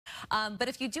But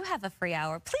if you do have a free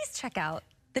hour, please check out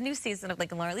the new season of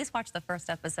Lincoln Lawyer. At least watch the first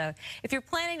episode. If you're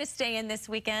planning to stay in this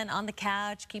weekend on the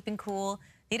couch, keeping cool,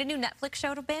 need a new Netflix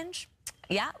show to binge?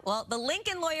 Yeah, well, The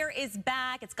Lincoln Lawyer is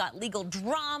back. It's got legal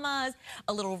dramas,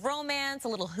 a little romance, a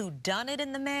little whodunit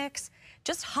in the mix.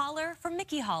 Just holler for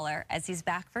Mickey Holler as he's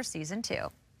back for season 2.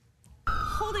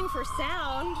 Holding for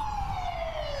sound.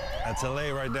 That's LA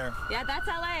right there. Yeah, that's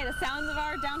LA, the sounds of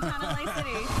our downtown LA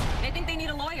city. They think they need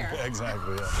a lawyer.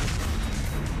 Exactly, yeah.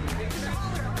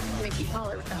 Mickey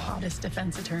Holler, the hottest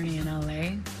defense attorney in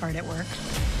LA, hard at work.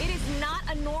 It is not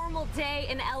a normal day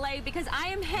in LA because I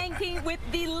am hanging with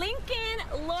the Lincoln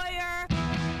Lawyer.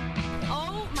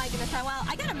 Oh my goodness, well,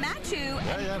 I gotta match you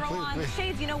and throw on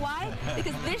shades. You know why?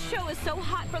 Because this show is so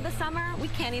hot for the summer, we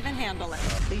can't even handle it.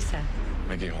 Lisa.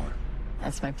 Mickey Holler.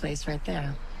 That's my place right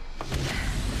there.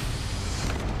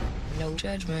 No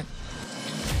judgment.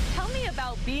 Tell me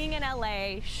about being in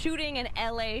LA, shooting an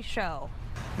LA show.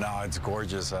 No, it's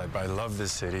gorgeous. I love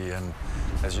this city, and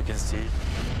as you can see,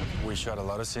 we shot a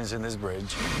lot of scenes in this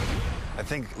bridge. I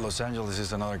think Los Angeles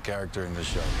is another character in the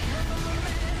show.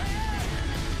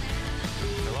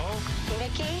 Hello?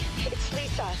 Mickey, it's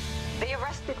Lisa. They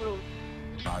arrested me.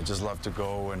 I just love to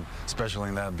go, and especially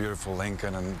in that beautiful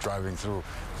Lincoln and driving through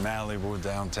Malibu,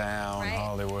 downtown,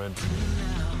 Hollywood.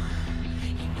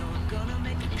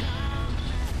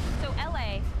 So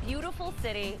LA, beautiful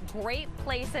city, great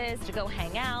places to go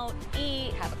hang out,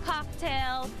 eat, have a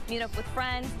cocktail, meet up with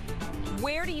friends.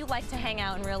 Where do you like to hang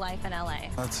out in real life in LA?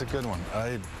 That's a good one.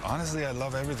 Honestly, I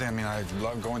love everything. I mean, I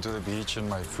love going to the beach in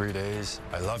my free days.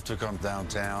 I love to come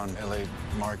downtown, LA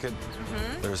Market.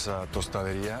 There's a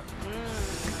tostaderia.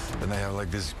 And they have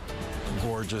like this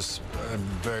gorgeous,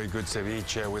 very good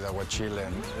ceviche with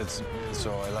aguachile.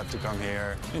 So I love to come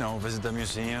here, you know, visit the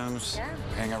museums,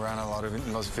 hang around a lot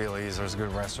of Los Feliz. There's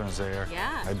good restaurants there.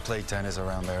 Yeah. I play tennis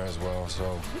around there as well.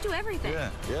 So we do everything.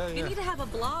 Yeah. You need to have a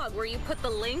blog where you put the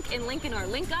link in Lincoln or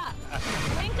link up.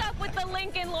 Link up with the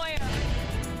Lincoln Lawyer.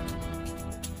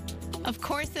 Of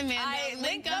course, Amanda.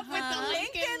 Link up with the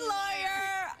Lincoln Lawyer.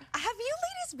 Have you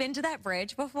ladies been to that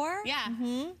bridge before? Yeah.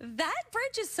 That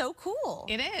bridge is so cool.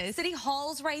 It is. City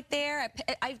Hall's right there.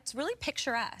 It's really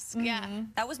picturesque. Yeah.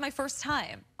 That was my first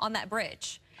time on that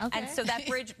bridge. Okay. And so that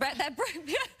bridge,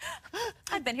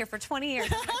 I've been here for 20 years.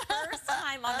 It's my first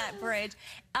time on that bridge.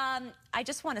 I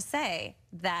just want to say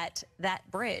that that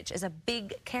bridge is a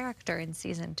big character in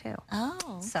season 2.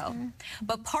 Oh. So,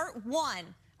 but part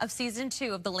 1 of season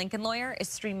 2 of The Lincoln Lawyer is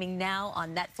streaming now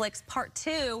on Netflix. Part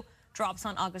 2 drops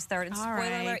on August 3rd. And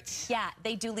spoiler alert, yeah,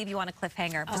 they do leave you on a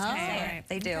cliffhanger. Just gonna say it.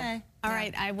 They do. All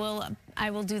right, I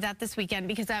will do that this weekend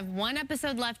because I have 1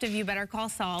 episode left of You Better Call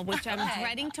Saul, which I'm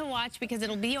dreading to watch because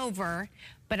it'll be over,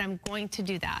 but I'm going to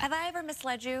do that. Have I ever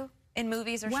misled you in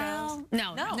movies or shows?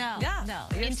 No.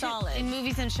 You're solid. In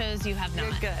movies and shows, you have not.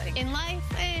 You're good. In life,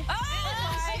 Oh,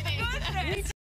 my goodness.